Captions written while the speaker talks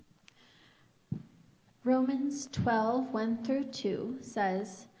Romans 12:1-2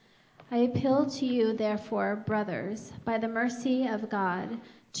 says, I appeal to you, therefore, brothers, by the mercy of God,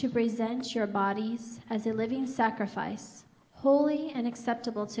 to present your bodies as a living sacrifice, holy and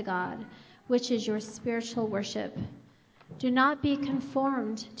acceptable to God, which is your spiritual worship. Do not be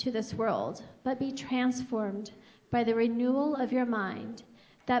conformed to this world, but be transformed by the renewal of your mind,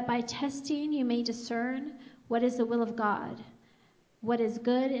 that by testing you may discern what is the will of God, what is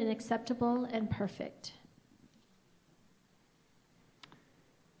good and acceptable and perfect.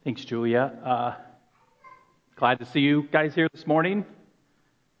 Thanks, Julia. Glad to see you guys here this morning.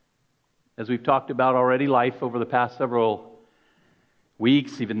 As we've talked about already, life over the past several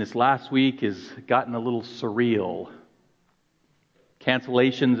weeks, even this last week, has gotten a little surreal.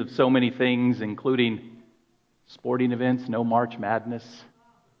 Cancellations of so many things, including sporting events, no March Madness,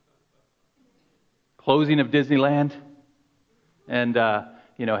 closing of Disneyland, and have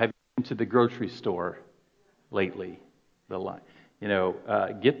you been to the grocery store lately?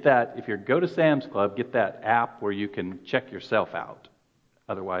 Get that, if you go to Sam's Club, get that app where you can check yourself out.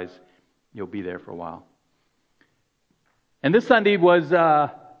 Otherwise, you'll be there for a while. And this Sunday was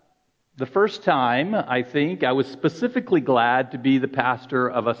the first time, I think, I was specifically glad to be the pastor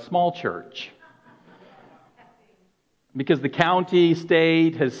of a small church. Because the county,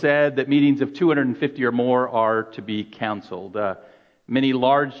 state has said that meetings of 250 or more are to be canceled. Many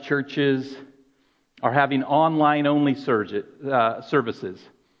large churches are having online-only services.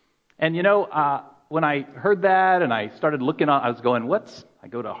 And when I heard that and I started looking on, I was going, I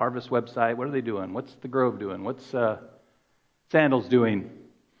go to Harvest website, what are they doing? What's the Grove doing? What's Sandals doing? And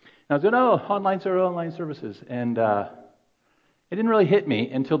I was going, online services. And it didn't really hit me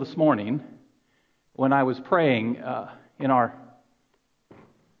until this morning when I was praying in our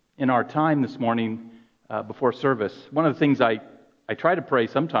time this morning before service. One of the things I try to pray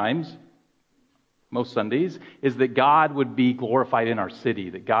sometimes, most Sundays, is that God would be glorified in our city,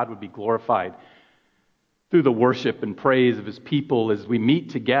 that God would be glorified through the worship and praise of His people as we meet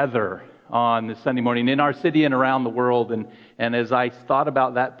together on this Sunday morning in our city and around the world. And as I thought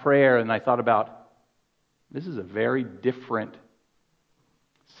about that prayer, and I thought about, this is a very different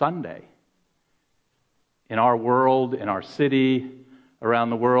Sunday. In our world, in our city, around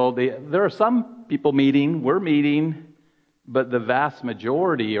the world, there are some people meeting, we're meeting, but the vast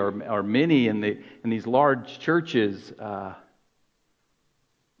majority, or many in these large churches,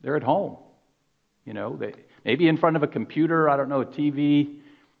 they're at home. They maybe in front of a computer, I don't know, a TV.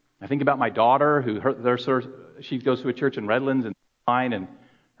 I think about my daughter, she goes to a church in Redlands and fine, and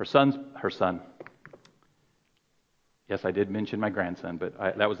her son. Yes, I did mention my grandson, but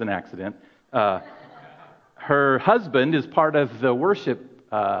that was an accident. Her husband is part of the worship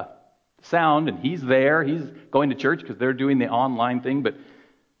sound, and he's there. He's going to church because they're doing the online thing, but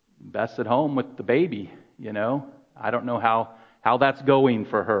Beth's at home with the baby, I don't know how that's going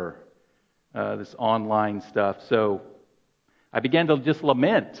for her, this online stuff. So I began to just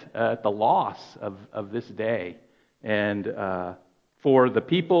lament at the loss of this day, and for the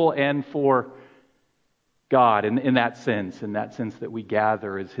people and for God in that sense that we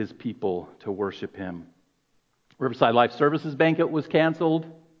gather as His people to worship Him. Riverside Life Services Banquet was canceled.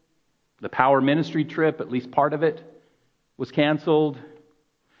 The Power Ministry trip, at least part of it, was canceled.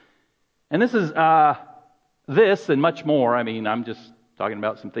 And this is this and much more. I mean, I'm just talking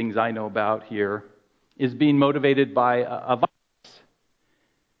about some things I know about here, is being motivated by a virus.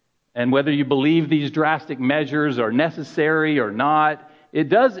 And whether you believe these drastic measures are necessary or not, it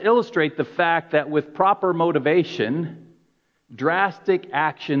does illustrate the fact that with proper motivation, drastic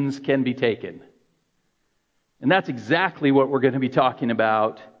actions can be taken. And that's exactly what we're going to be talking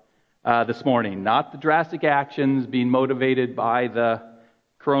about this morning. Not the drastic actions being motivated by the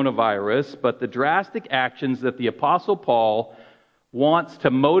coronavirus, but the drastic actions that the Apostle Paul wants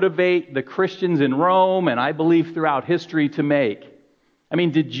to motivate the Christians in Rome, and I believe throughout history, to make. I mean,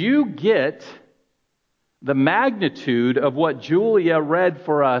 did you get the magnitude of what Julia read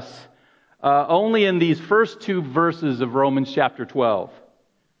for us only in these first two verses of Romans chapter 12?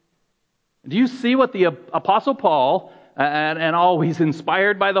 Do you see what the Apostle Paul, and always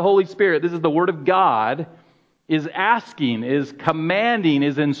inspired by the Holy Spirit, this is the Word of God, is asking, is commanding,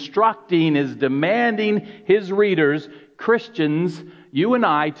 is instructing, is demanding his readers, Christians, you and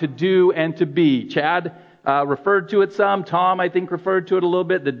I, to do and to be? Chad referred to it some. Tom, I think, referred to it a little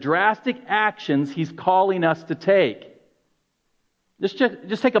bit. The drastic actions he's calling us to take.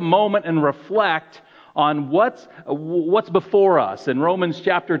 Just take a moment and reflect on what's before us in Romans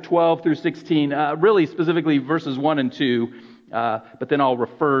chapter 12 through 16, really specifically verses 1 and 2, but then I'll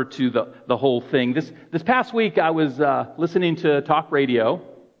refer to the whole thing. This past week I was listening to talk radio,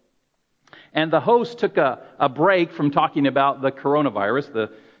 And the host took a break from talking about the coronavirus,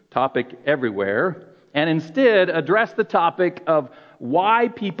 the topic everywhere, and instead addressed the topic of why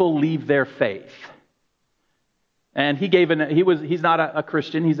people leave their faith. And he's not a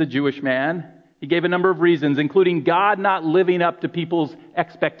Christian, he's a Jewish man. He gave a number of reasons, including God not living up to people's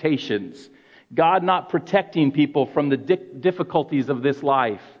expectations, God not protecting people from the difficulties of this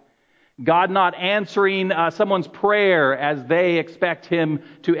life, God not answering someone's prayer as they expect Him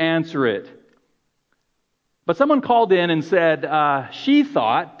to answer it. But someone called in and said she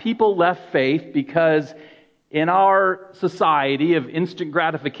thought people left faith because in our society of instant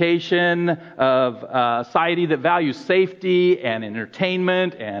gratification, of a society that values safety and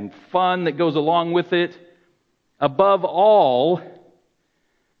entertainment and fun that goes along with it, above all,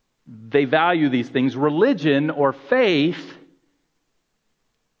 they value these things. Religion or faith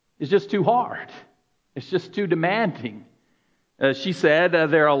is just too hard. It's just too demanding. She said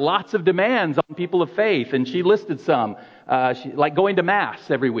there are lots of demands on people of faith, and she listed some, like going to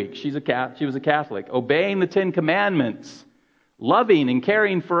Mass every week. She was a Catholic. Obeying the 10 Commandments. Loving and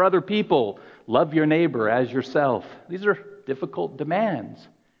caring for other people. Love your neighbor as yourself. These are difficult demands,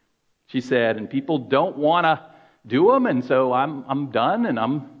 she said, and people don't want to do them, and so I'm done and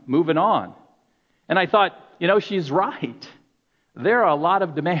I'm moving on. And I thought, she's right. There are a lot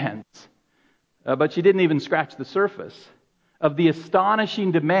of demands, but she didn't even scratch the surface of the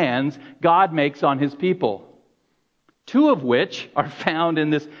astonishing demands God makes on His people. 2 of which are found in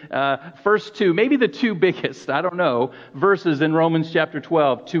this first 2, maybe the 2 biggest, I don't know, verses in Romans chapter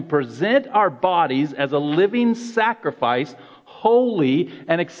 12. To present our bodies as a living sacrifice, holy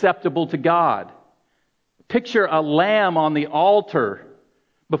and acceptable to God. Picture a lamb on the altar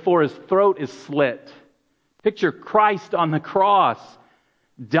before His throat is slit. Picture Christ on the cross,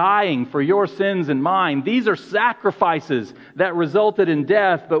 dying for your sins and mine. These are sacrifices that resulted in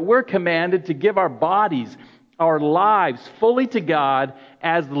death, but we're commanded to give our bodies, our lives, fully to God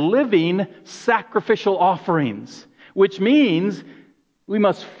as living sacrificial offerings, which means we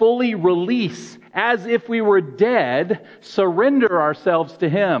must fully release, as if we were dead, surrender ourselves to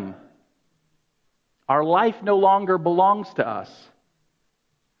Him. Our life no longer belongs to us.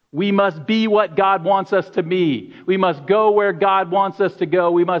 We must be what God wants us to be. We must go where God wants us to go.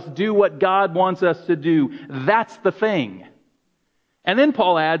 We must do what God wants us to do. That's the thing. And then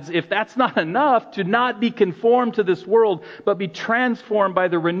Paul adds, if that's not enough, to not be conformed to this world, but be transformed by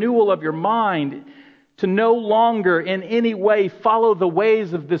the renewal of your mind, to no longer in any way follow the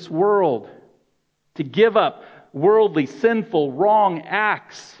ways of this world, to give up worldly, sinful, wrong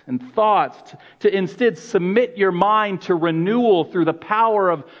acts and thoughts, to instead submit your mind to renewal through the power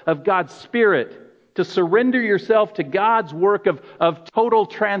of God's Spirit, to surrender yourself to God's work of total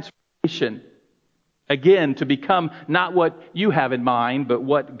transformation. Again, to become not what you have in mind, but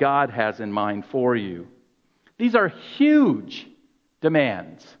what God has in mind for you. These are huge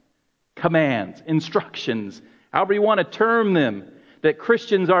demands, commands, instructions, however you want to term them, that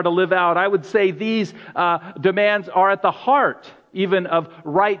Christians are to live out. I would say these demands are at the heart even of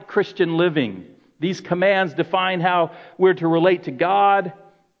right Christian living. These commands define how we're to relate to God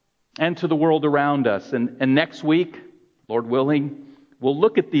and to the world around us. And next week, Lord willing, we'll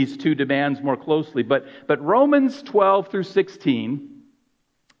look at these 2 demands more closely. But Romans 12 through 16,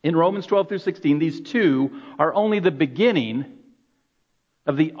 in Romans 12 through 16, these 2 are only the beginning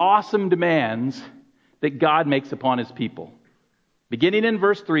of the awesome demands that God makes upon His people. Beginning in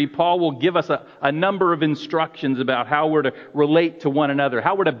verse 3, Paul will give us a number of instructions about how we're to relate to one another,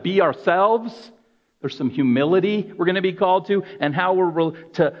 how we're to be ourselves. There's some humility we're going to be called to, and how we're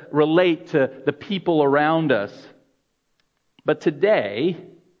to relate to the people around us. But today,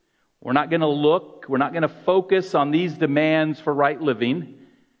 we're not going to focus on these demands for right living,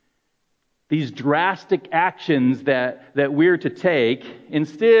 these drastic actions that we're to take.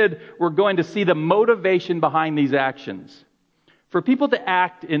 Instead, we're going to see the motivation behind these actions. For people to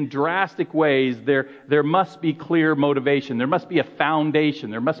act in drastic ways, there must be clear motivation. There must be a foundation.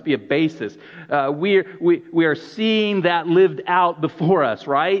 There must be a basis. We are seeing that lived out before us,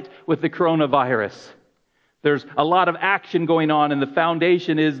 right? With the coronavirus. There's a lot of action going on, and the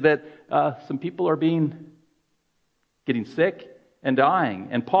foundation is that some people are getting sick and dying.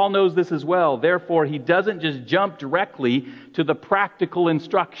 And Paul knows this as well. Therefore, he doesn't just jump directly to the practical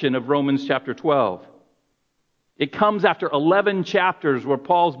instruction of Romans chapter 12. It comes after 11 chapters where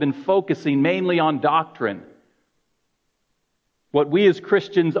Paul's been focusing mainly on doctrine, what we as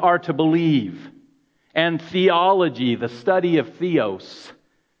Christians are to believe, and theology, the study of theos,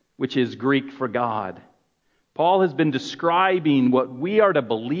 which is Greek for God. Paul has been describing what we are to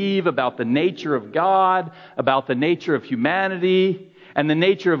believe about the nature of God, about the nature of humanity, and the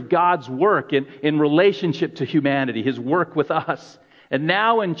nature of God's work in relationship to humanity, His work with us. And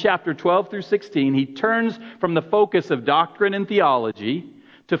now in chapter 12 through 16, he turns from the focus of doctrine and theology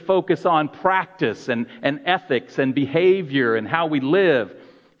to focus on practice and ethics and behavior and how we live.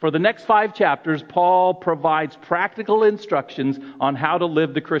 For the next 5 chapters, Paul provides practical instructions on how to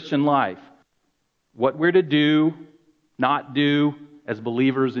live the Christian life. What we're to do, not do, as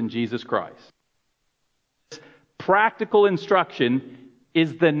believers in Jesus Christ. Practical instruction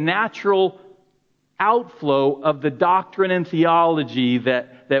is the natural outflow of the doctrine and theology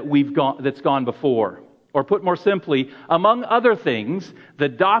that's gone before. Or put more simply, among other things, the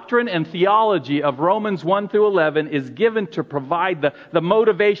doctrine and theology of Romans 1 through 11 is given to provide the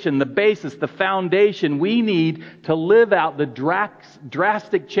motivation, the basis, the foundation we need to live out the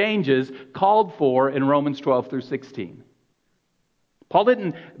drastic changes called for in Romans 12 through 16. Paul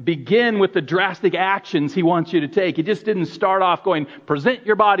didn't begin with the drastic actions he wants you to take. He just didn't start off going, present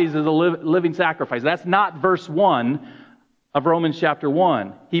your bodies as a living sacrifice. That's not verse 1 of Romans chapter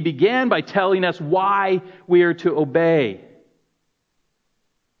 1. He began by telling us why we are to obey.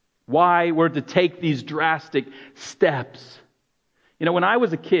 Why we're to take these drastic steps. You know, when I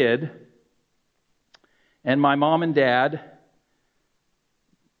was a kid, and my mom and dad,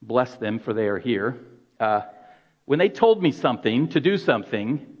 bless them for they are here, when they told me something, to do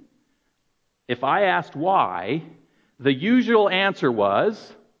something, if I asked why, the usual answer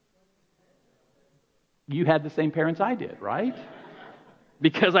was, you had the same parents I did, right?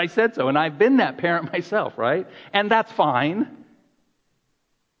 Because I said so, and I've been that parent myself, right? And that's fine.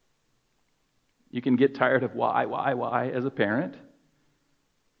 You can get tired of why as a parent.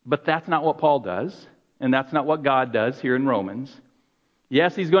 But that's not what Paul does, and that's not what God does here in Romans.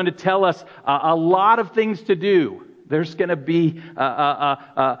 Yes, he's going to tell us a lot of things to do. There's going to be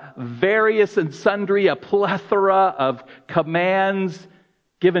various and sundry, a plethora of commands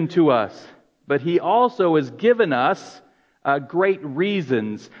given to us. But he also has given us great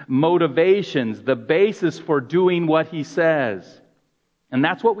reasons, motivations, the basis for doing what he says. And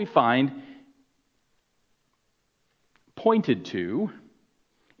that's what we find pointed to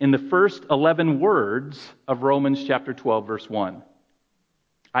in the first 11 words of Romans chapter 12, verse 1.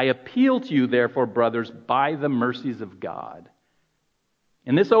 I appeal to you, therefore, brothers, by the mercies of God.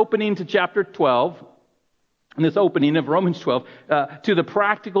 In this opening to chapter 12, in this opening of Romans 12, to the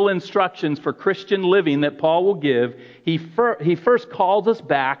practical instructions for Christian living that Paul will give, he first calls us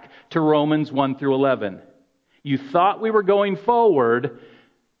back to Romans 1 through 11. You thought we were going forward,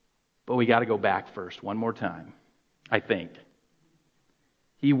 but we got to go back first one more time, I think.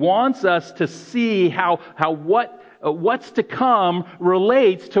 He wants us to see how what's to come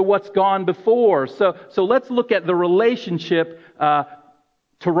relates to what's gone before. So let's look at the relationship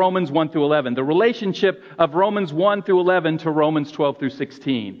to Romans 1 through 11. The relationship of Romans 1 through 11 to Romans 12 through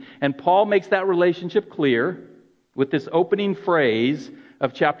 16. And Paul makes that relationship clear with this opening phrase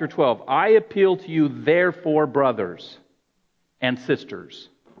of chapter 12. I appeal to you, therefore, brothers and sisters.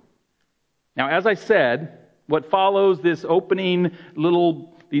 Now, as I said, what follows this opening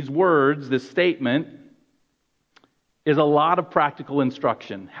these words, this statement, is a lot of practical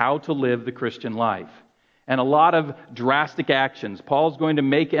instruction, how to live the Christian life. And a lot of drastic actions. Paul's going to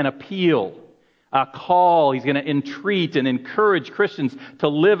make an appeal, a call. He's going to entreat and encourage Christians to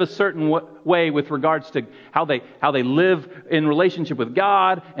live a certain way with regards to how they live in relationship with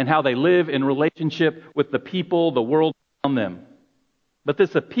God and how they live in relationship with the people, the world around them. But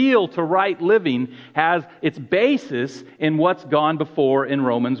this appeal to right living has its basis in what's gone before in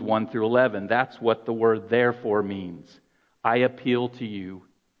Romans 1 through 11. That's what the word therefore means. I appeal to you,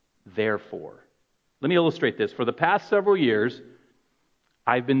 therefore. Let me illustrate this. For the past several years,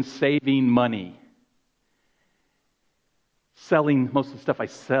 I've been saving money. Selling most of the stuff I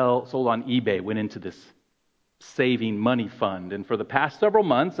sold on eBay went into this saving money fund. And for the past several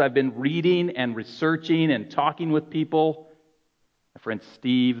months, I've been reading and researching and talking with people. My friend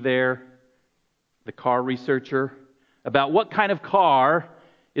Steve there, the car researcher, about what kind of car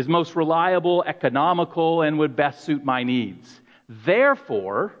is most reliable, economical, and would best suit my needs.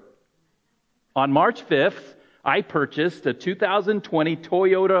 Therefore, on March 5th, I purchased a 2020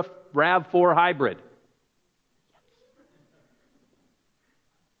 Toyota RAV4 Hybrid.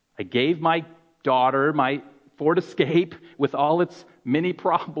 I gave my daughter my Ford Escape with all its many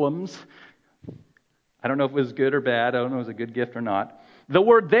problems. I don't know if it was good or bad. I don't know if it was a good gift or not. The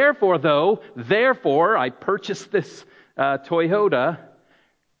word therefore, though, therefore, I purchased this Toyota,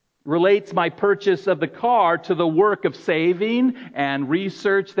 relates my purchase of the car to the work of saving and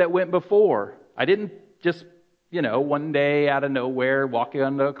research that went before. I didn't just, one day out of nowhere walk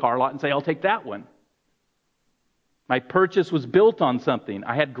onto a car lot and say, I'll take that one. My purchase was built on something.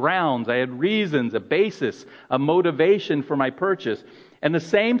 I had grounds, I had reasons, a basis, a motivation for my purchase. And the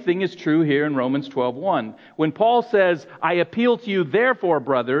same thing is true here in Romans 12:1. When Paul says, I appeal to you therefore,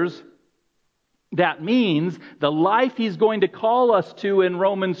 brothers, that means the life he's going to call us to in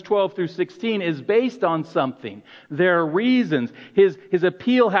Romans 12 through 16 is based on something. There are reasons. His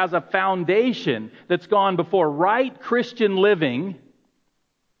appeal has a foundation that's gone before. Right Christian living,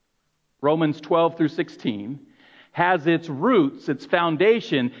 Romans 12 through 16, has its roots, its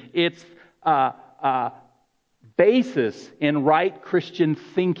foundation, its basis in right Christian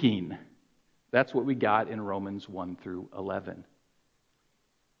thinking. That's what we got in Romans 1 through 11.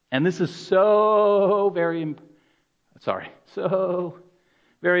 And this is so very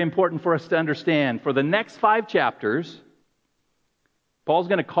important for us to understand. For the next 5 chapters, Paul's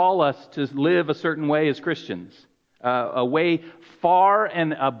going to call us to live a certain way as Christians, a way far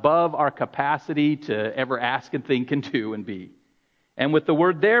and above our capacity to ever ask and think and do and be. And with the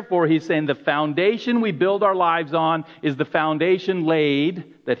word therefore, he's saying the foundation we build our lives on is the foundation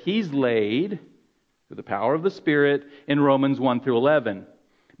that he's laid through the power of the Spirit in Romans 1 through 11.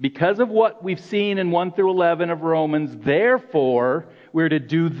 Because of what we've seen in 1 through 11 of Romans, therefore, we're to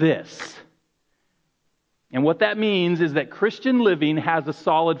do this. And what that means is that Christian living has a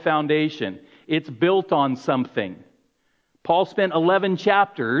solid foundation. It's built on something. Paul spent 11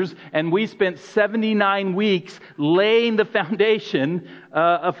 chapters, and we spent 79 weeks laying the foundation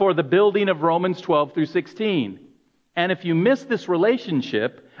for the building of Romans 12 through 16. And if you miss this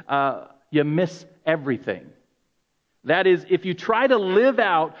relationship, you miss everything. That is, if you try to live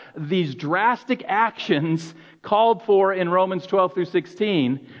out these drastic actions called for in Romans 12 through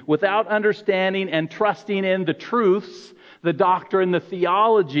 16 without understanding and trusting in the truths, the doctrine, the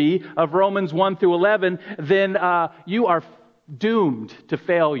theology of Romans 1 through 11, then you are doomed to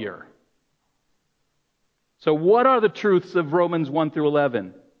failure. So what are the truths of Romans 1 through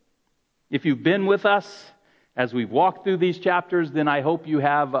 11? If you've been with us as we've walked through these chapters, then I hope you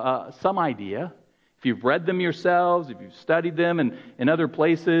have some idea. If you've read them yourselves, if you've studied them in other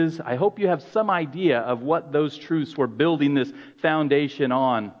places, I hope you have some idea of what those truths we're building this foundation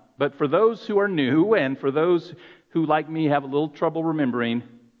on. But for those who are new, and for those who, like me, have a little trouble remembering,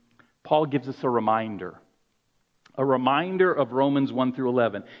 Paul gives us a reminder of Romans 1 through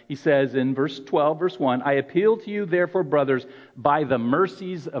 11. He says in verse 12, verse 1, I appeal to you, therefore, brothers, by the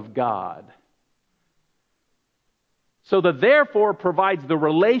mercies of God. So the therefore provides the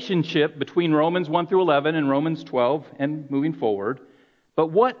relationship between Romans 1 through 11 and Romans 12 and moving forward. But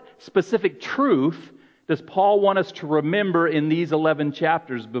what specific truth does Paul want us to remember in these 11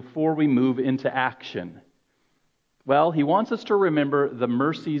 chapters before we move into action? Well, he wants us to remember the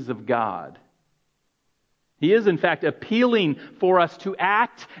mercies of God. He is, in fact, appealing for us to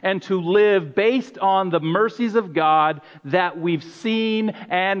act and to live based on the mercies of God that we've seen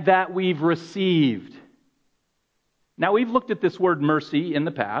and that we've received. Now, we've looked at this word mercy in the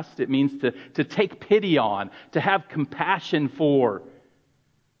past. It means to take pity on, to have compassion for,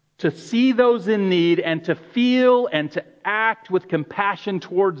 to see those in need and to feel and to act with compassion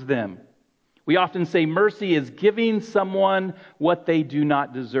towards them. We often say mercy is giving someone what they do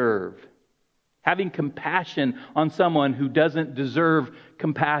not deserve. Having compassion on someone who doesn't deserve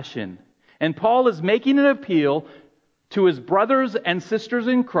compassion. And Paul is making an appeal to his brothers and sisters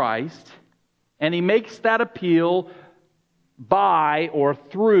in Christ, and he makes that appeal by or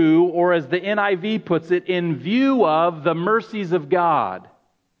through, or as the NIV puts it, in view of the mercies of God.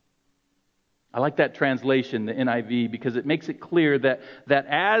 I like that translation, the NIV, because it makes it clear that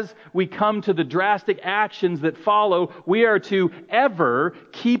as we come to the drastic actions that follow, we are to ever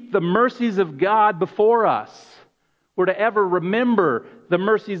keep the mercies of God before us. We're to ever remember the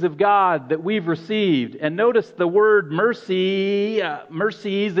mercies of God that we've received. And notice the word mercy,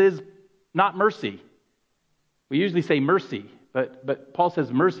 mercies is not mercy. We usually say mercy, but Paul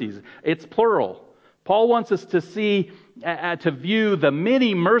says mercies. It's plural. Paul wants us to see, to view the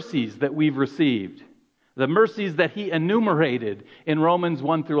many mercies that we've received. The mercies that he enumerated in Romans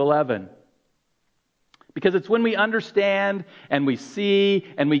 1 through 11. Because it's when we understand and we see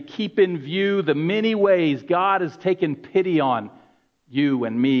and we keep in view the many ways God has taken pity on you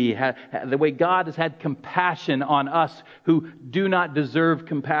and me, the way God has had compassion on us who do not deserve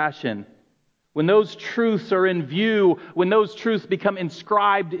compassion. When those truths are in view, when those truths become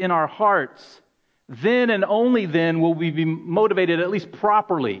inscribed in our hearts, then and only then will we be motivated, at least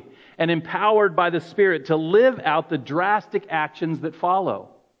properly, and empowered by the Spirit to live out the drastic actions that follow.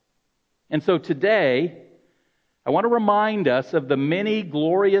 And so today, I want to remind us of the many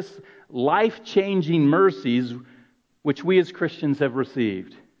glorious, life-changing mercies which we as Christians have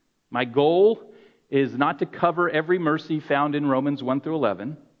received. My goal is not to cover every mercy found in Romans 1 through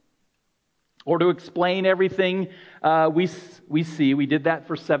 11, or to explain everything we see. We did that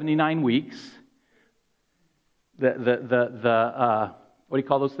for 79 weeks. What do you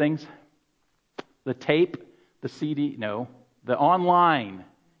call those things? The tape, the CD, no, the online.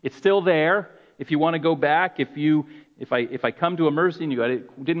 It's still there. If you want to go back, if I come to a mercy and you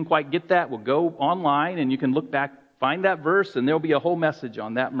didn't quite get that, we'll go online and you can look back, find that verse, and there'll be a whole message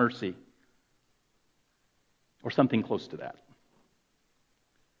on that mercy. Or something close to that.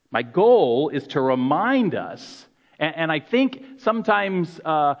 My goal is to remind us, and I think sometimes,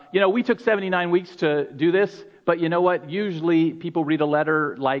 we took 79 weeks to do this, but you know what? Usually people read a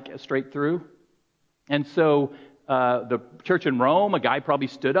letter like straight through. And so the church in Rome, a guy probably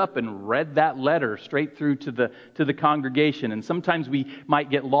stood up and read that letter straight through to the congregation. And sometimes we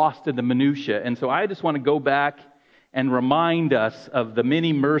might get lost in the minutia. And so I just want to go back and remind us of the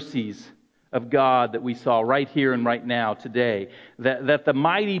many mercies of God that we saw right here and right now today. That the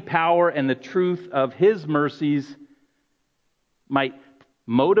mighty power and the truth of His mercies might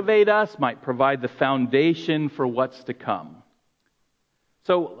motivate us, might provide the foundation for what's to come.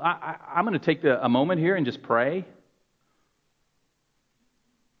 So I'm going to take a moment here and just pray.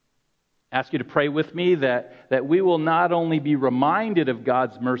 Ask you to pray with me that we will not only be reminded of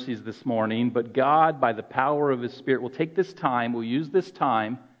God's mercies this morning, but God, by the power of His Spirit, will take this time, will use this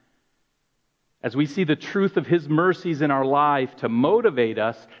time, as we see the truth of His mercies in our life, to motivate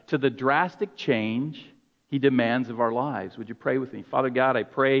us to the drastic change He demands of our lives. Would you pray with me? Father God, I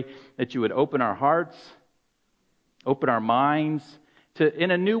pray that you would open our hearts, open our minds,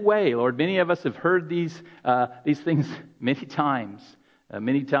 in a new way. Lord, many of us have heard these things many times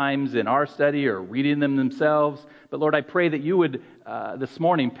in our study or reading them themselves. But Lord, I pray that you would this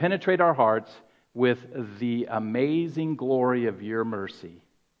morning penetrate our hearts with the amazing glory of your mercy.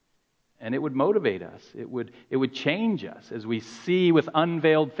 And it would motivate us. It would change us. As we see with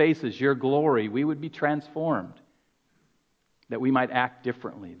unveiled faces your glory, we would be transformed. That we might act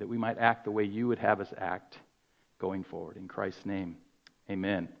differently. That we might act the way you would have us act going forward. In Christ's name,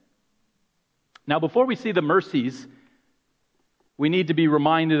 amen. Now, before we see the mercies, we need to be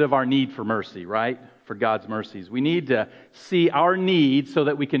reminded of our need for mercy, right? For God's mercies. We need to see our need so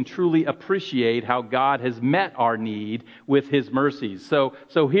that we can truly appreciate how God has met our need with His mercies. So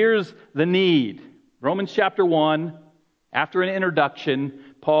here's the need. Romans chapter 1, after an introduction,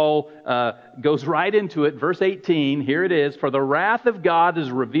 Paul goes right into it. Verse 18, here it is. For the wrath of God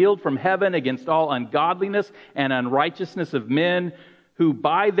is revealed from heaven against all ungodliness and unrighteousness of men who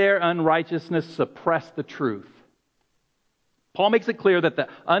by their unrighteousness suppress the truth. Paul makes it clear that the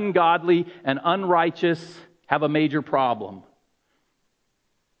ungodly and unrighteous have a major problem.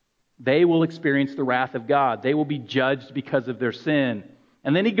 They will experience the wrath of God. They will be judged because of their sin.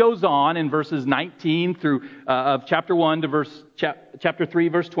 And then he goes on in verses 19 through of chapter 1 to chapter 3,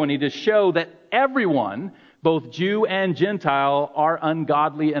 verse 20, to show that everyone, both Jew and Gentile, are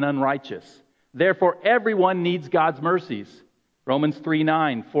ungodly and unrighteous. Therefore, everyone needs God's mercies. Romans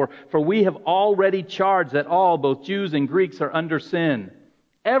 3:9, for we have already charged that all, both Jews and Greeks, are under sin.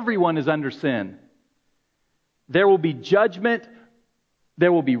 Everyone is under sin. There will be judgment,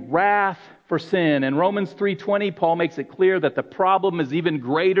 there will be wrath for sin. In Romans 3:20, Paul makes it clear that the problem is even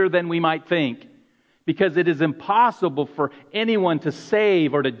greater than we might think, because it is impossible for anyone to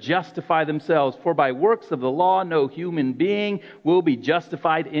save or to justify themselves, for by works of the law no human being will be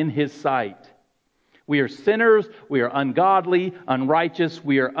justified in his sight. We are sinners, we are ungodly, unrighteous,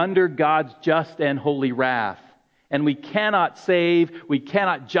 we are under God's just and holy wrath. And we cannot save, we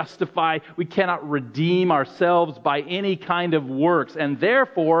cannot justify, we cannot redeem ourselves by any kind of works. And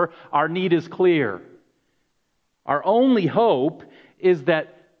therefore, our need is clear. Our only hope is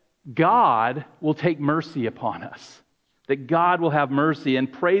that God will take mercy upon us. That God will have mercy. And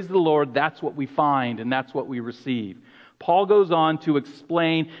praise the Lord, that's what we find and that's what we receive. Paul goes on to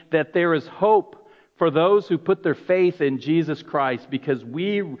explain that there is hope for those who put their faith in Jesus Christ, because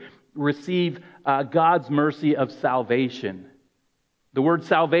we receive God's mercy of salvation. The word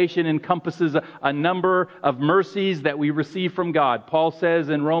salvation encompasses a number of mercies that we receive from God. Paul says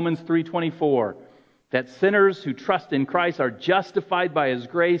in Romans 3:24 that sinners who trust in Christ are justified by His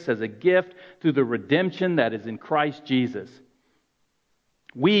grace as a gift through the redemption that is in Christ Jesus.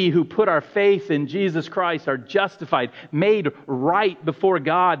 We who put our faith in Jesus Christ are justified, made right before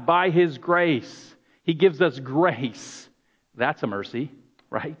God by His grace. He gives us grace. That's a mercy,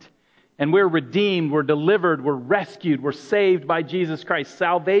 right? And we're redeemed, we're delivered, we're rescued, we're saved by Jesus Christ.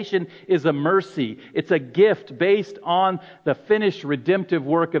 Salvation is a mercy. It's a gift based on the finished redemptive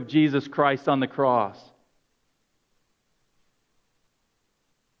work of Jesus Christ on the cross.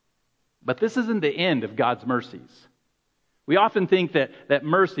 But this isn't the end of God's mercies. We often think that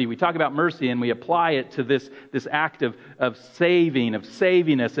mercy, we talk about mercy and we apply it to this act of saving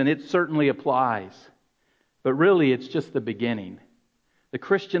us, and it certainly applies. But really, it's just the beginning. The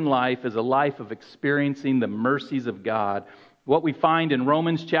Christian life is a life of experiencing the mercies of God. What we find in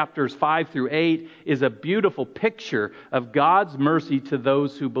Romans chapters 5 through 8 is a beautiful picture of God's mercy to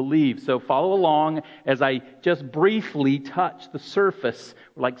those who believe. So follow along as I just briefly touch the surface,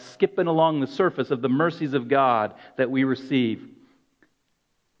 like skipping along the surface of the mercies of God that we receive.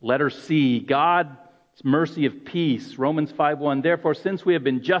 Letter C, God's mercy of peace. Romans 5:1, therefore, since we have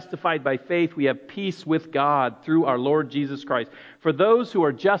been justified by faith, we have peace with God through our Lord Jesus Christ. For those who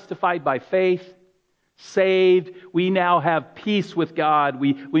are justified by faith, saved, we now have peace with God.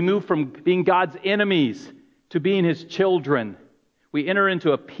 We move from being God's enemies to being His children. We enter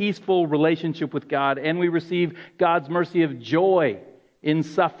into a peaceful relationship with God, and we receive God's mercy of joy in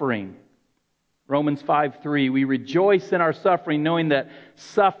suffering. Romans 5:3, we rejoice in our suffering, knowing that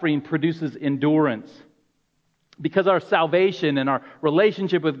suffering produces endurance. Because our salvation and our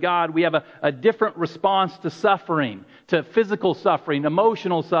relationship with God, we have a different response to suffering, to physical suffering,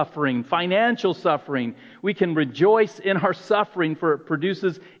 emotional suffering, financial suffering. We can rejoice in our suffering, for it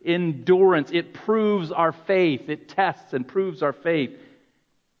produces endurance. It proves our faith. It tests and proves our faith.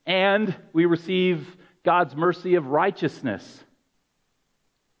 And we receive God's mercy of righteousness.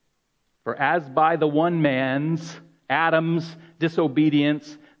 For as by the one man's, Adam's,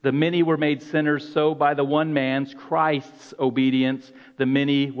 disobedience, the many were made sinners, so by the one man's, Christ's, obedience, the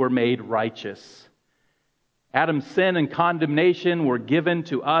many were made righteous. Adam's sin and condemnation were given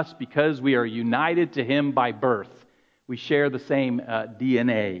to us because we are united to him by birth. We share the same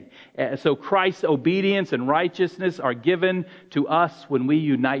DNA. So Christ's obedience and righteousness are given to us when we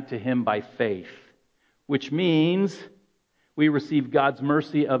unite to him by faith, which means we receive God's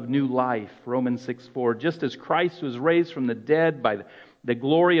mercy of new life. Romans 6:4, just as Christ was raised from the dead by the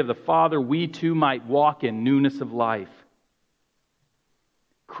glory of the Father, we too might walk in newness of life.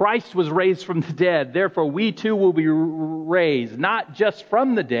 Christ was raised from the dead, therefore we too will be raised, not just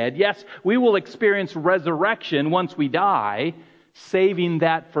from the dead. Yes, we will experience resurrection once we die, saving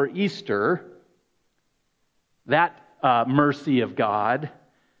that for Easter, that mercy of God.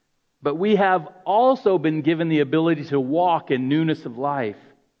 But we have also been given the ability to walk in newness of life,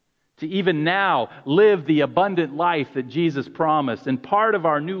 to even now live the abundant life that Jesus promised. And part of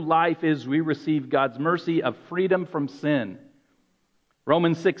our new life is we receive God's mercy of freedom from sin.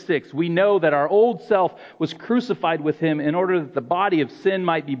 Romans 6:6, we know that our old self was crucified with him in order that the body of sin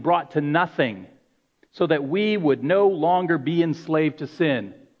might be brought to nothing, so that we would no longer be enslaved to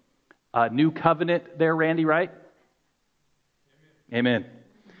sin. New covenant there, Randy, right? Amen.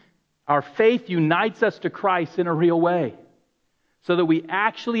 Our faith unites us to Christ in a real way, so that we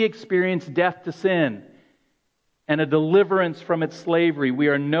actually experience death to sin and a deliverance from its slavery. We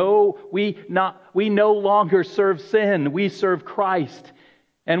no longer serve sin, we serve Christ.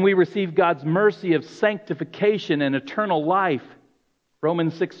 And we receive God's mercy of sanctification and eternal life.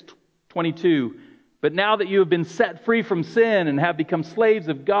 Romans 6:22. But now that you have been set free from sin and have become slaves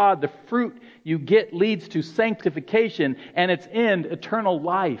of God, the fruit you get leads to sanctification and its end, eternal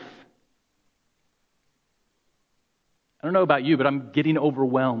life. I don't know about you, but I'm getting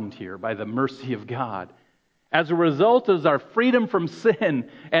overwhelmed here by the mercy of God. As a result of our freedom from sin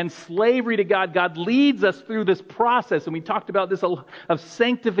and slavery to God, God leads us through this process. And we talked about this of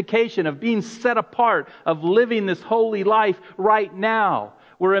sanctification, of being set apart, of living this holy life right now.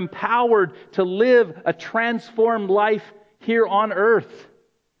 We're empowered to live a transformed life here on earth.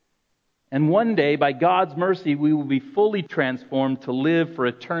 And one day, by God's mercy, we will be fully transformed to live for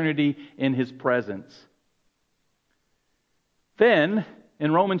eternity in His presence. Then,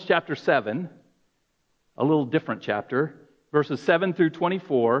 in Romans chapter 7, a little different chapter, verses 7 through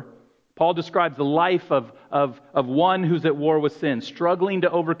 24, Paul describes the life of one who's at war with sin, struggling to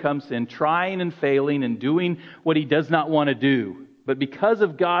overcome sin, trying and failing and doing what he does not want to do. But because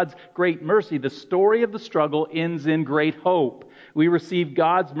of God's great mercy, the story of the struggle ends in great hope. We receive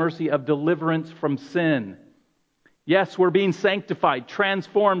God's mercy of deliverance from sin. Yes, we're being sanctified,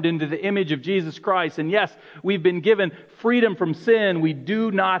 transformed into the image of Jesus Christ. And yes, we've been given freedom from sin. We do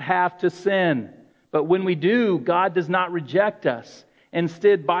not have to sin. But when we do, God does not reject us.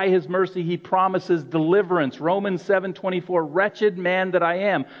 Instead, by His mercy, He promises deliverance. Romans 7:24, wretched man that I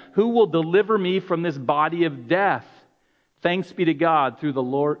am, who will deliver me from this body of death? Thanks be to God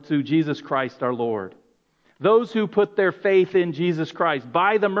through Jesus Christ our Lord. Those who put their faith in Jesus Christ,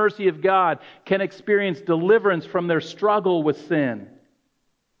 by the mercy of God, can experience deliverance from their struggle with sin.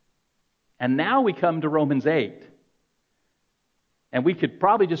 And now we come to Romans 8. And we could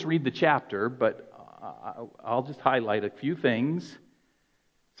probably just read the chapter, but I'll just highlight a few things.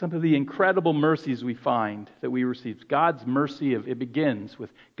 Some of the incredible mercies we find that we receive. God's mercy it begins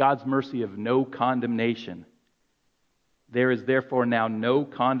with God's mercy of no condemnation. There is therefore now no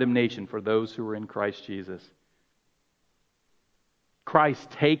condemnation for those who are in Christ Jesus.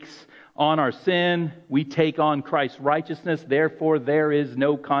 Christ takes on our sin. We take on Christ's righteousness. Therefore, there is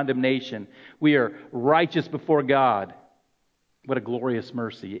no condemnation. We are righteous before God. What a glorious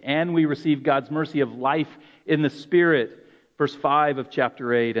mercy. And we receive God's mercy of life in the Spirit. Verse 5 of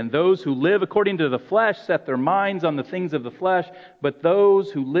chapter 8. And those who live according to the flesh set their minds on the things of the flesh, but those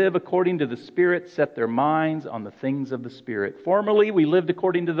who live according to the Spirit set their minds on the things of the Spirit. Formerly we lived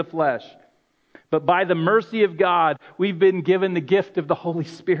according to the flesh, but by the mercy of God we've been given the gift of the Holy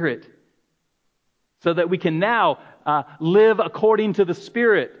Spirit, so that we can now live according to the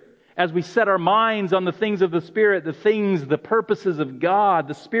Spirit. As we set our minds on the things of the Spirit, the purposes of God,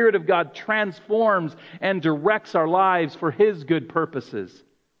 the Spirit of God transforms and directs our lives for His good purposes.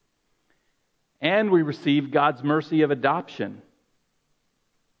 And we receive God's mercy of adoption.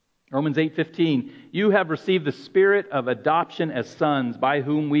 Romans 8:15, you have received the Spirit of adoption as sons, by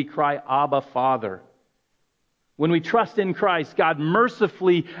whom we cry, Abba, Father. When we trust in Christ, God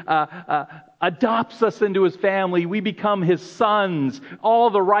mercifully adopts us into His family. We become His sons.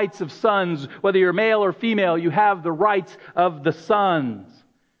 All the rights of sons, whether you're male or female, you have the rights of the sons.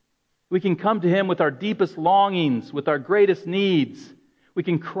 We can come to Him with our deepest longings, with our greatest needs. We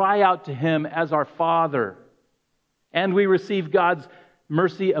can cry out to Him as our Father. And we receive God's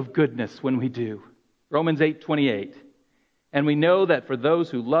mercy of goodness when we do. Romans 8:28. And we know that for those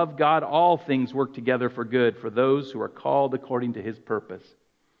who love God, all things work together for good, for those who are called according to His purpose.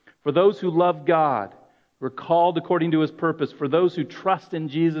 For those who love God, who are called according to His purpose, for those who trust in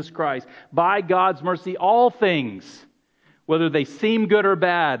Jesus Christ, by God's mercy, all things, whether they seem good or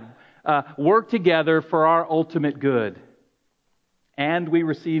bad, work together for our ultimate good. And we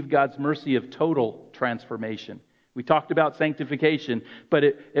receive God's mercy of total transformation. We talked about sanctification, but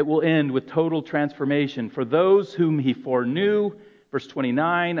it will end with total transformation. For those whom He foreknew, verse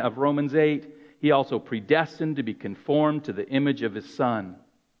 29 of Romans 8, He also predestined to be conformed to the image of His Son.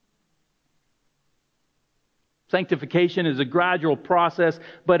 Sanctification is a gradual process,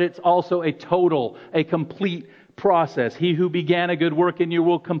 but it's also a complete process. He who began a good work in you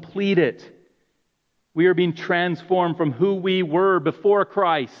will complete it. We are being transformed from who we were before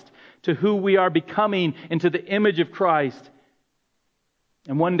Christ to who we are becoming into the image of Christ.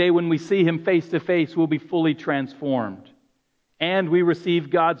 And one day when we see Him face to face, we'll be fully transformed. And we receive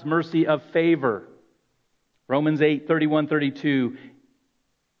God's mercy of favor. Romans 8:31-32.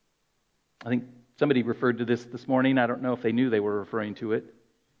 I think somebody referred to this morning. I don't know if they knew they were referring to it.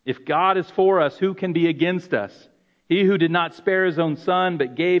 If God is for us, who can be against us? He who did not spare His own Son,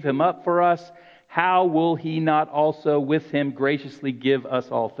 but gave Him up for us, how will He not also with Him graciously give us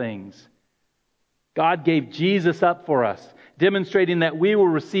all things? God gave Jesus up for us, demonstrating that we will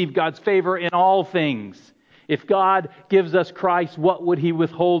receive God's favor in all things. If God gives us Christ, what would He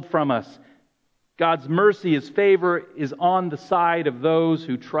withhold from us? God's mercy, His favor, is on the side of those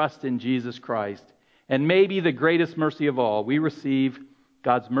who trust in Jesus Christ. And maybe the greatest mercy of all, we receive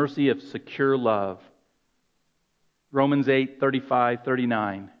God's mercy of secure love. Romans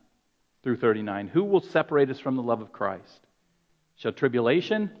 8:35-39. Through 39. Who will separate us from the love of Christ? Shall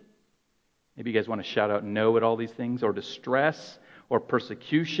tribulation? Maybe you guys want to shout out no at all these things. Or distress, or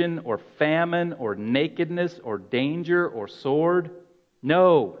persecution, or famine, or nakedness, or danger, or sword?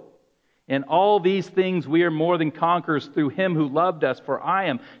 No. In all these things we are more than conquerors through Him who loved us. For I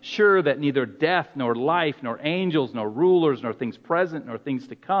am sure that neither death, nor life, nor angels, nor rulers, nor things present, nor things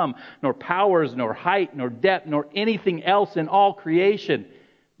to come, nor powers, nor height, nor depth, nor anything else in all creation,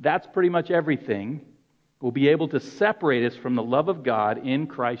 that's pretty much everything, will be able to separate us from the love of God in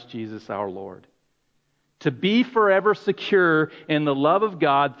Christ Jesus our Lord. To be forever secure in the love of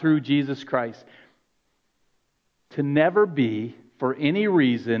God through Jesus Christ. To never be, for any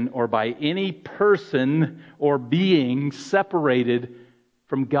reason or by any person or being, separated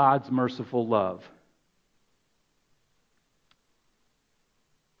from God's merciful love.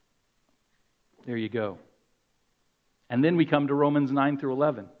 There you go. And then we come to Romans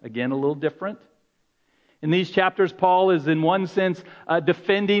 9-11. Again, a little different. In these chapters, Paul is in one sense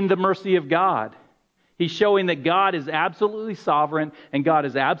defending the mercy of God. He's showing that God is absolutely sovereign and God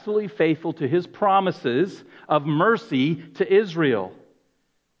is absolutely faithful to His promises of mercy to Israel.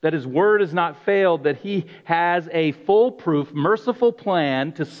 That His word has not failed, that He has a foolproof, merciful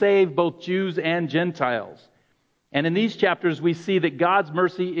plan to save both Jews and Gentiles. And in these chapters, we see that God's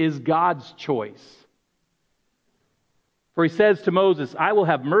mercy is God's choice. For he says to Moses, I will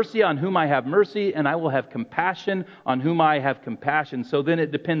have mercy on whom I have mercy, and I will have compassion on whom I have compassion. So then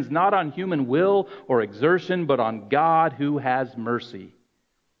it depends not on human will or exertion, but on God who has mercy.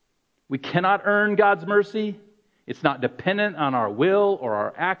 We cannot earn God's mercy. It's not dependent on our will or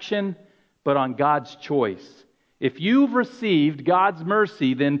our action, but on God's choice. If you've received God's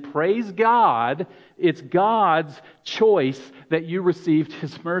mercy, then praise God. It's God's choice that you received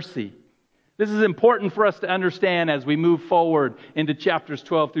His mercy. This is important for us to understand as we move forward into chapters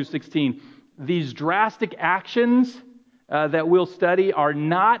 12 through 16. These drastic actions that we'll study are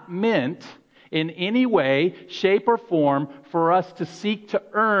not meant in any way, shape, or form for us to seek to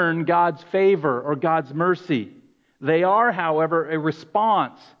earn God's favor or God's mercy. They are, however, a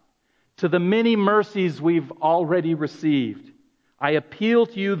response to the many mercies we've already received. I appeal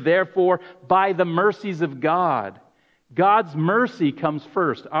to you, therefore, by the mercies of God. God's mercy comes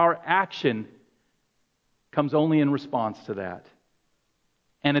first. Our action comes only in response to that.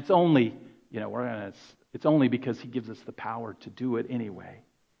 And it's only, it's only because He gives us the power to do it anyway.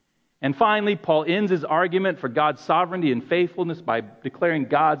 And finally, Paul ends his argument for God's sovereignty and faithfulness by declaring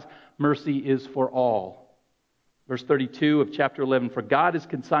God's mercy is for all. Verse 32 of chapter 11, for God has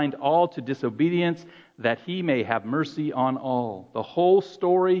consigned all to disobedience, that He may have mercy on all. The whole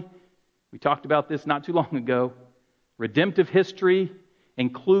story, we talked about this not too long ago, redemptive history,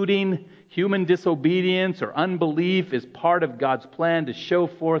 including human disobedience or unbelief, is part of God's plan to show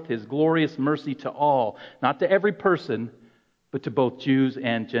forth His glorious mercy to all, not to every person, but to both Jews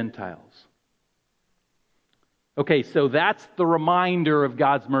and Gentiles. Okay, so that's the reminder of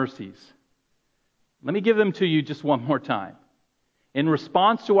God's mercies. Let me give them to you just one more time. In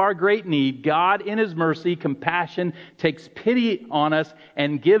response to our great need, God, in His mercy, compassion, takes pity on us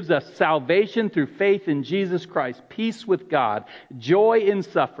and gives us salvation through faith in Jesus Christ, peace with God, joy in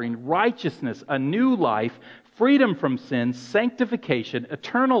suffering, righteousness, a new life, freedom from sin, sanctification,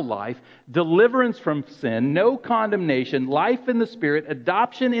 eternal life, deliverance from sin, no condemnation, life in the Spirit,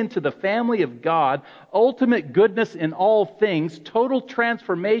 adoption into the family of God, ultimate goodness in all things, total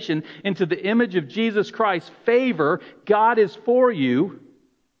transformation into the image of Jesus Christ, favor. God is for you.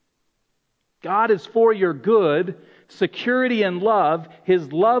 God is for your good. Security and love.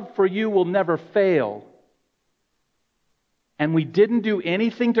 His love for you will never fail. And we didn't do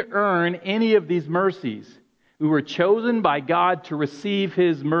anything to earn any of these mercies. We were chosen by God to receive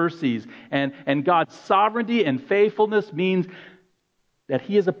His mercies. And God's sovereignty and faithfulness means that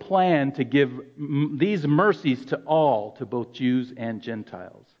He has a plan to give these mercies to all, to both Jews and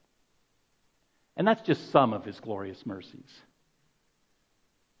Gentiles. And that's just some of His glorious mercies.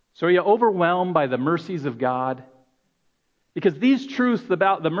 So are you overwhelmed by the mercies of God? Because these truths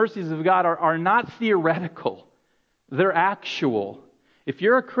about the mercies of God are not theoretical. They're actual. If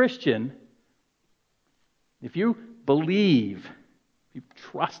you're a Christian, if you believe, if you've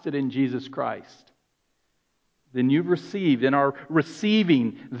trusted in Jesus Christ, then you've received and are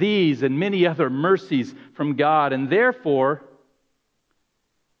receiving these and many other mercies from God. And therefore,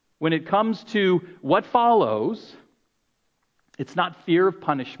 when it comes to what follows, it's not fear of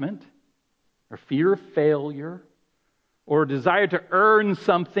punishment or fear of failure or a desire to earn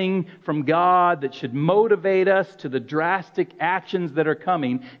something from God that should motivate us to the drastic actions that are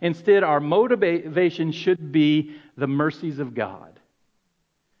coming. Instead, our motivation should be the mercies of God.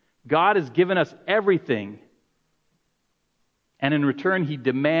 God has given us everything, and in return, He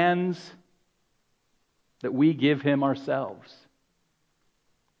demands that we give Him ourselves.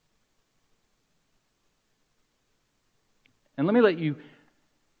 And let me let you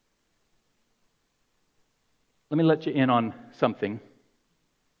in on something,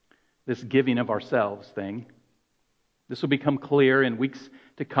 this giving of ourselves thing. This will become clear in weeks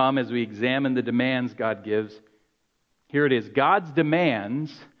to come as we examine the demands God gives. Here it is. God's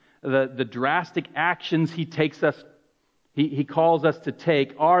demands, the drastic actions He takes us, He calls us to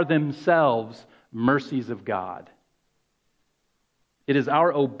take, are themselves mercies of God. It is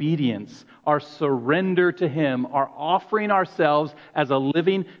our obedience, our surrender to Him, our offering ourselves as a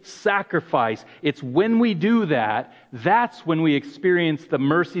living sacrifice. It's when we do that, that's when we experience the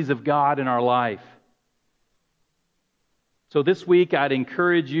mercies of God in our life. So this week, I'd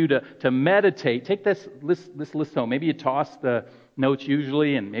encourage you to meditate. Take this list home. Maybe you toss the notes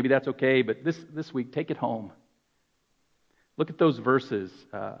usually, and maybe that's okay, but this week, take it home. Look at those verses.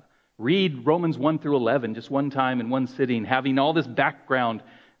 Read Romans 1 through 11 just one time in one sitting, having all this background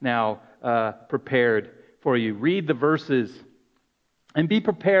now prepared for you. Read the verses and be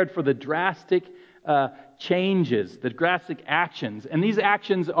prepared for the drastic changes, the drastic actions. And these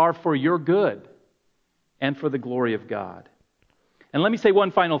actions are for your good and for the glory of God. And let me say one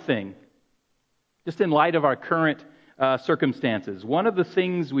final thing. Just in light of our current circumstances. One of the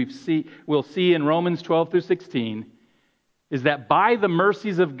things we'll see in Romans 12 through 16 is that by the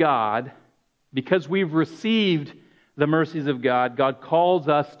mercies of God, because we've received the mercies of God, God calls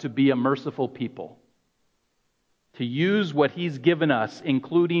us to be a merciful people, to use what He's given us,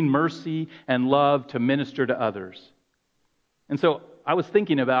 including mercy and love, to minister to others. And so I was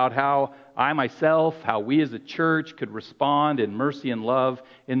thinking about how I myself, how we as a church could respond in mercy and love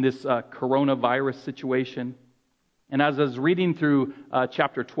in this coronavirus situation. And as I was reading through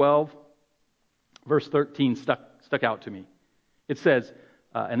chapter 12, verse 13 stuck out to me. It says,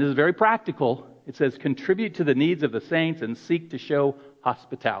 and this is very practical, it says, contribute to the needs of the saints and seek to show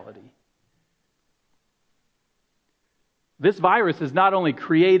hospitality. This virus has not only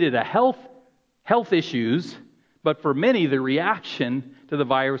created a health issues, but for many, the reaction to the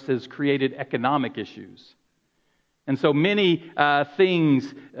virus has created economic issues. And so many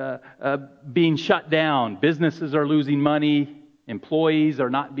things being shut down. Businesses are losing money. Employees are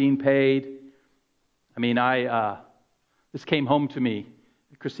not being paid. I mean, this came home to me.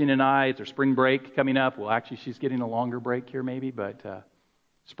 Christine and I, it's our spring break coming up. Well, actually, she's getting a longer break here maybe, but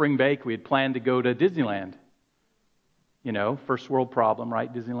spring break, we had planned to go to Disneyland. You know, first world problem,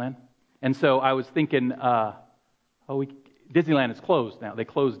 right, Disneyland? And so I was thinking, Disneyland is closed now. They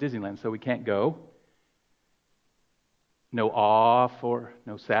closed Disneyland, so we can't go. No awe for,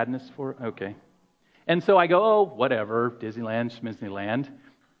 no sadness for, okay. And so I go, whatever, Disneyland, Schmizneyland.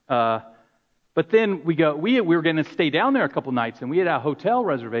 But then we were going to stay down there a couple nights, and we had a hotel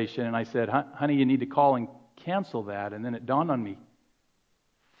reservation, and I said, honey, you need to call and cancel that. And then it dawned on me,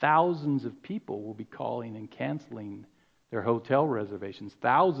 thousands of people will be calling and canceling their hotel reservations.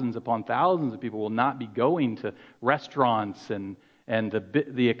 Thousands upon thousands of people will not be going to restaurants, and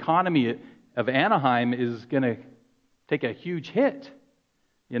the economy of Anaheim is going to take a huge hit,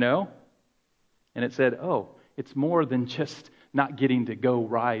 you know? And it said, it's more than just not getting to go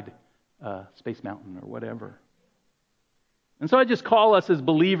ride Space Mountain or whatever. And so I just call us as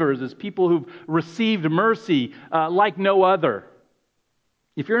believers, as people who've received mercy like no other.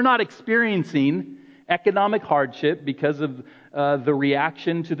 If you're not experiencing economic hardship because of the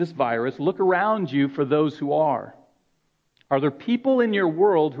reaction to this virus, look around you for those who are. Are there people in your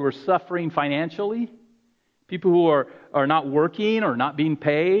world who are suffering financially? People who are not working or not being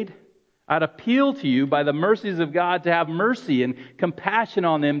paid? I'd appeal to you by the mercies of God to have mercy and compassion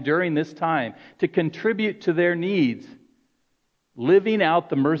on them during this time, to contribute to their needs, living out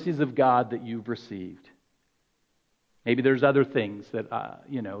the mercies of God that you've received. Maybe there's other things that,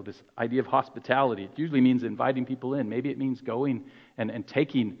 this idea of hospitality, it usually means inviting people in. Maybe it means going and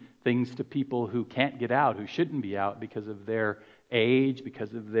taking things to people who can't get out, who shouldn't be out because of their age,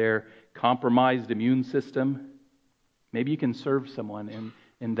 because of their compromised immune system. Maybe you can serve someone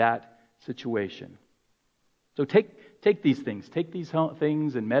in that situation. So take these things. Take these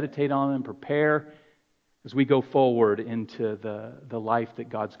things and meditate on them, prepare as we go forward into the life that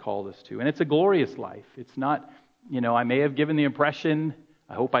God's called us to. And it's a glorious life. It's not... I may have given the impression,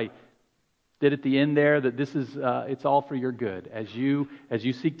 I hope I did at the end there, that this is, it's all for your good. As you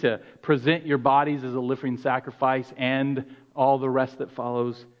seek to present your bodies as a living sacrifice and all the rest that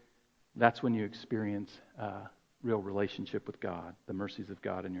follows, that's when you experience real relationship with God, the mercies of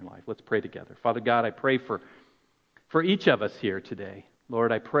God in your life. Let's pray together. Father God, I pray for each of us here today.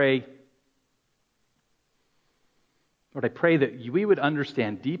 Lord, I pray that we would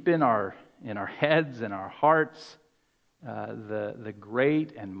understand deep in our heads and our hearts the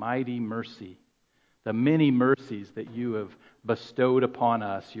great and mighty mercy, the many mercies that you have bestowed upon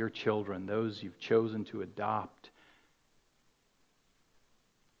us, your children, those you've chosen to adopt.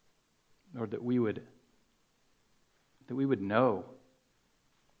 Lord, that we would know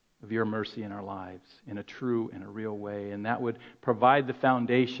of your mercy in our lives in a true and a real way, and that would provide the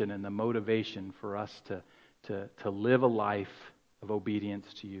foundation and the motivation for us to live a life of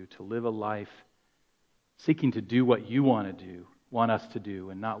obedience to you, to live a life seeking to do what you want us to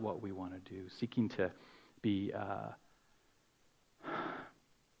do, and not what we want to do, seeking to be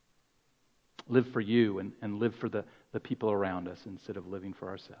live for you and live for the people around us instead of living for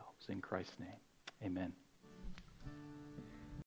ourselves. In Christ's name, amen.